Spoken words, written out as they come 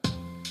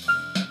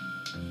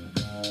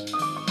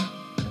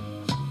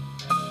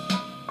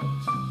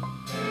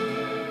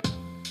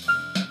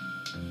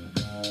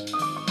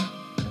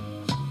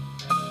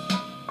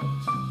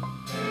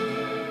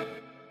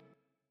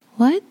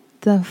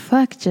The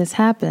fuck just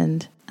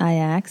happened? I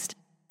asked.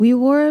 We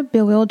wore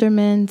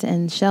bewilderment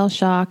and shell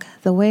shock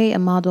the way a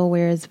model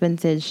wears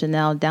vintage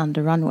Chanel down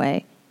the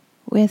runway.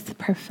 With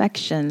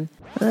perfection.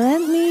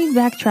 Let me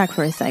backtrack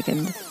for a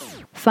second.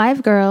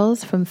 5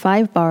 girls from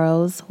 5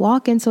 boroughs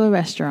walk into a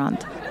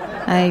restaurant.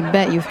 I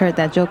bet you've heard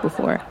that joke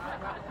before.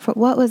 For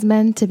what was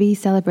meant to be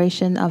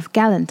celebration of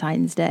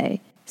Galentine's Day.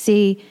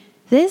 See,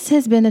 this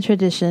has been a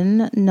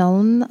tradition,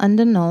 known and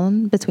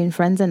unknown, between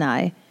friends and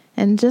I.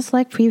 And just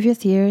like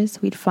previous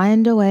years, we'd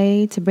find a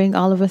way to bring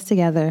all of us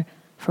together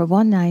for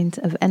one night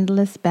of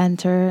endless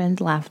banter and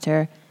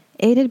laughter,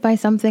 aided by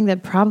something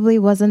that probably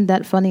wasn't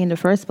that funny in the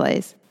first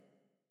place.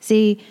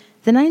 See,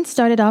 the night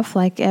started off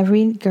like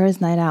every girls'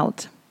 night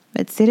out,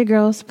 with city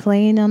girls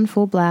playing on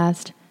full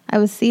blast. I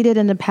was seated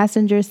in the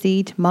passenger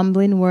seat,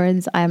 mumbling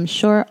words I am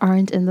sure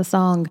aren't in the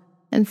song,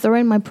 and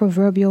throwing my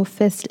proverbial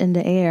fist in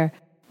the air,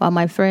 while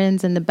my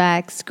friends in the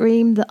back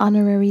screamed the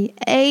honorary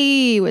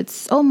 "Ay" with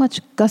so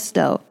much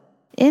gusto.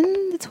 In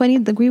the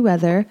 20-degree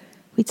weather,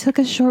 we took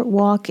a short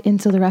walk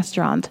into the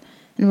restaurant,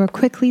 and were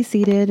quickly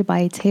seated by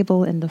a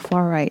table in the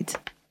far right.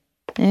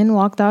 In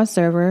walked our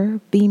server,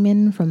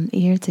 beaming from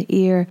ear to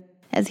ear,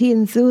 as he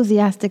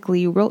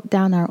enthusiastically wrote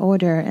down our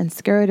order and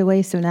scurried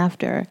away soon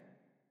after.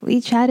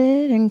 We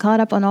chatted and caught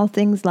up on all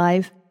things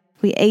live.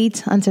 We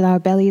ate until our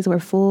bellies were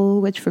full,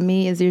 which for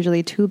me is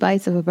usually 2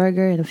 bites of a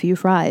burger and a few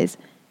fries.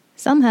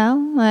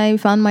 Somehow, I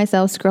found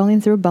myself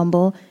scrolling through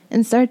Bumble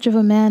in search of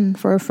a man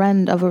for a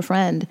friend of a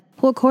friend,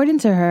 who, according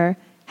to her,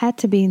 had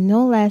to be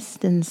no less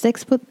than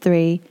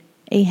 6'3",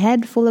 a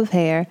head full of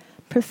hair,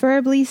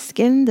 preferably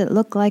skin that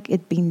looked like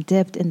it'd been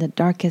dipped in the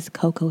darkest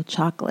cocoa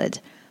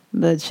chocolate.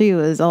 But she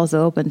was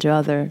also open to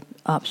other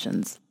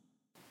options.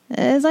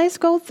 As I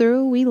scrolled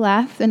through, we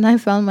laughed and I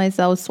found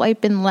myself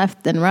swiping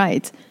left and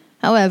right.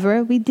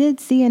 However, we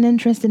did see an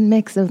interesting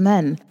mix of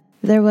men.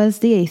 There was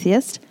the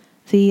atheist,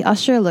 the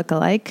usher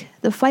lookalike,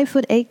 the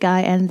 5'8"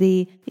 guy, and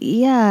the,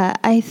 "Yeah,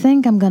 I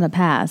think I'm gonna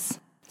pass."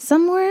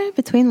 Somewhere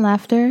between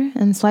laughter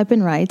and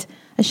swiping right,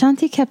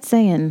 Ashanti kept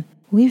saying,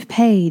 "We've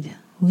paid,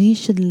 we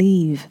should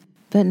leave."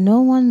 But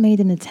no one made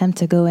an attempt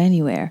to go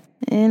anywhere.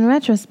 In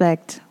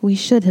retrospect, we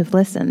should have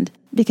listened,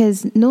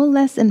 because no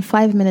less than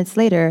 5 minutes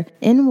later,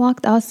 in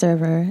walked our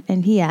server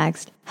and he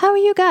asked, "How are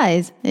you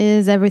guys?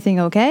 Is everything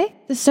okay?"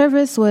 The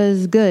service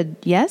was good,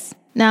 yes?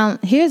 Now,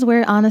 here's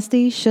where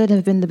honesty should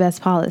have been the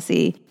best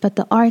policy, but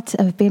the art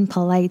of being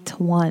polite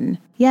won.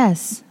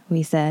 Yes,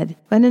 we said.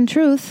 But in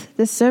truth,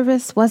 the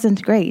service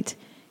wasn't great.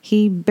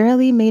 He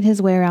barely made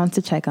his way around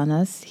to check on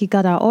us. He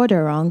got our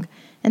order wrong,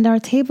 and our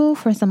table,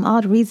 for some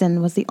odd reason,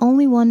 was the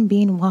only one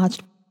being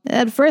watched.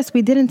 At first,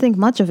 we didn't think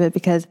much of it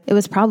because it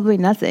was probably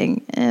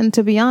nothing, and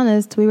to be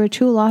honest, we were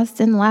too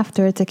lost in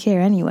laughter to care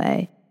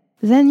anyway.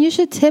 "Then you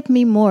should tip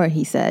me more,"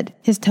 he said,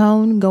 his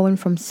tone going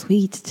from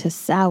sweet to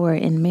sour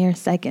in mere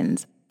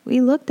seconds.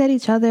 We looked at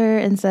each other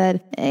and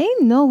said,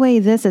 "Ain't no way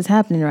this is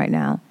happening right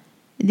now."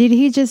 Did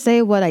he just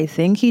say what I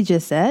think he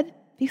just said?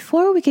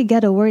 Before we could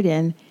get a word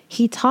in,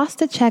 he tossed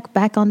the check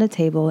back on the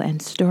table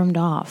and stormed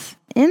off.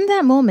 In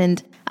that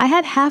moment, I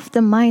had half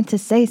the mind to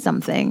say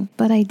something,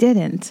 but I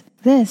didn't.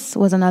 This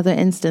was another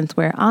instance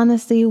where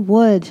honesty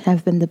would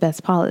have been the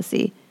best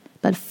policy,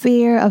 but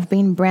fear of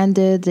being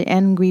branded the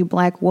angry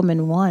black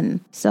woman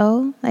won.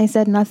 So I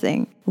said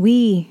nothing.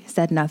 We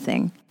said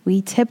nothing.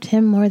 We tipped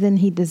him more than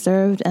he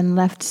deserved and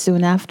left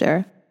soon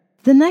after.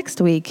 The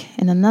next week,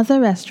 in another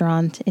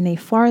restaurant in a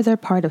farther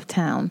part of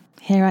town,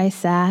 here I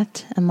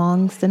sat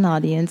amongst an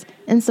audience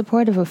in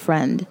support of a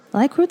friend.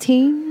 Like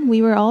routine,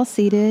 we were all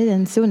seated,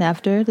 and soon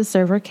after, the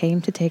server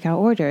came to take our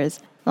orders.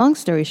 Long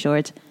story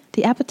short,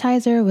 the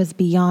appetizer was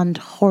beyond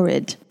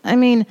horrid. I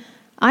mean,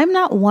 I'm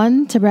not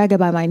one to brag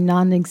about my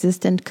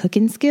non-existent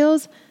cooking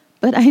skills,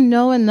 but I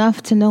know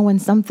enough to know when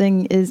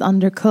something is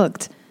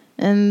undercooked.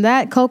 And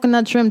that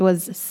coconut shrimp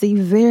was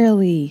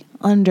severely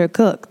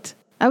undercooked.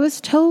 I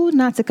was told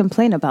not to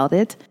complain about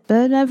it,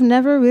 but I've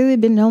never really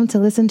been known to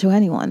listen to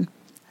anyone.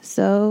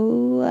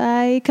 So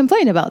I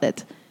complained about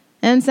it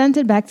and sent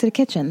it back to the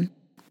kitchen.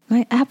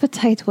 My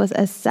appetite was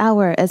as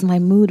sour as my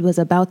mood was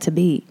about to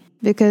be,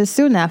 because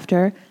soon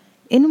after,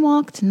 in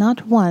walked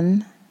not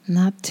 1,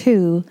 not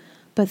 2,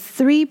 but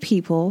 3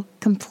 people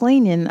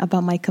complaining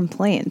about my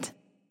complaint.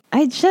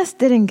 I just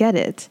didn't get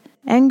it.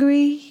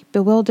 Angry,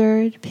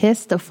 bewildered,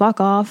 pissed the fuck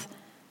off.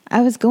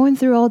 I was going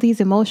through all these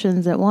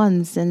emotions at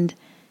once, and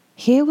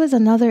here was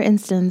another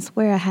instance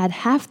where I had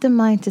half the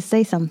mind to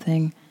say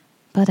something,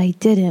 but I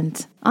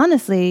didn't.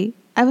 Honestly,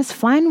 I was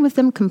fine with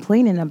them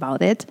complaining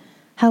about it.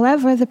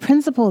 However, the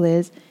principle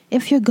is,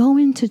 if you're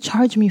going to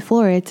charge me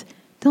for it,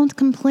 don't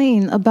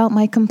complain about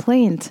my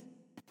complaint.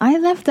 I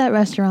left that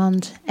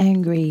restaurant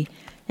angry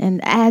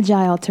and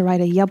agile to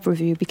write a Yelp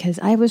review because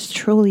I was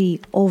truly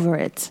over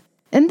it.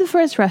 In the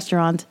first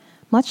restaurant,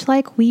 much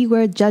like we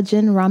were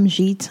judging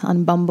Ramjeet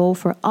on Bumble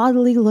for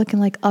oddly looking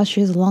like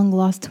Usher's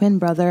long-lost twin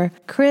brother,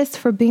 Chris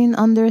for being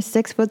under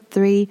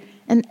 6'3",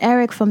 and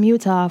Eric from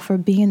Utah for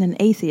being an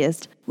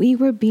atheist, we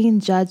were being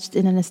judged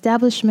in an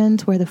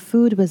establishment where the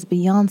food was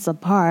beyond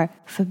subpar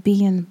for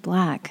being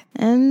black.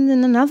 And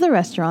in another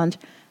restaurant,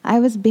 I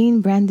was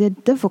being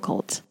branded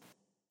difficult.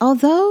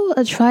 Although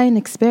a trying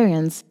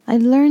experience, I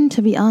learned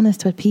to be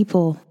honest with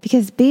people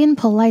because being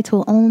polite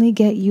will only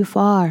get you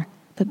far,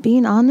 but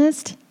being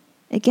honest,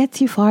 it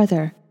gets you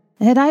farther.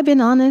 Had I been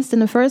honest in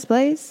the first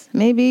place,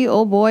 maybe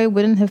old boy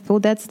wouldn't have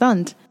pulled that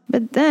stunt.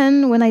 But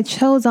then when I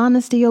chose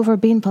honesty over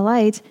being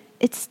polite,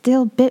 it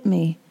still bit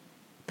me.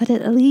 But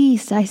at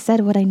least I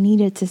said what I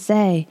needed to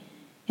say,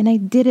 and I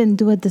didn't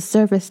do a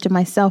disservice to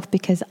myself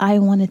because I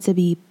wanted to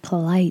be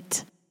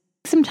polite.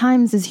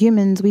 Sometimes as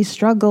humans, we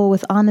struggle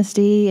with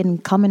honesty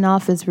and coming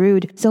off as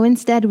rude, so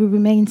instead we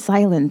remain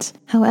silent.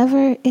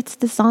 However, it's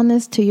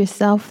dishonest to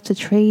yourself to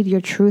trade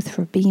your truth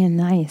for being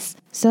nice.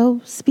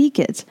 So speak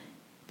it,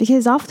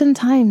 because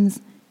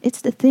oftentimes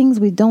it's the things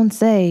we don't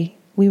say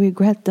we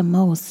regret the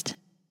most.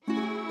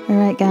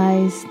 Alright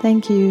guys,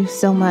 thank you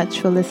so much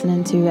for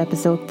listening to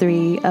episode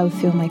 3 of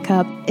Fill My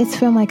Cup. It's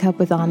Fill My Cup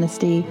with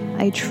Honesty.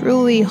 I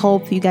truly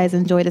hope you guys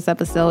enjoy this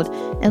episode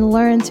and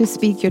learn to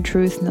speak your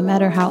truth no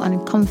matter how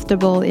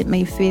uncomfortable it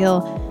may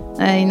feel.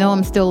 I know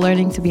I'm still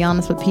learning to be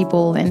honest with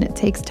people and it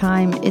takes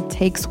time, it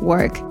takes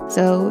work.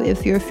 So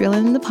if you're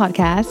feeling the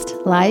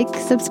podcast, like,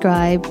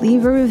 subscribe,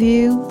 leave a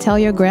review, tell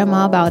your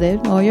grandma about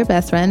it or your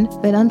best friend.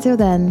 But until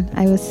then,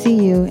 I will see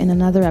you in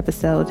another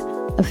episode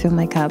of Fill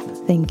My Cup.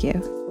 Thank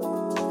you.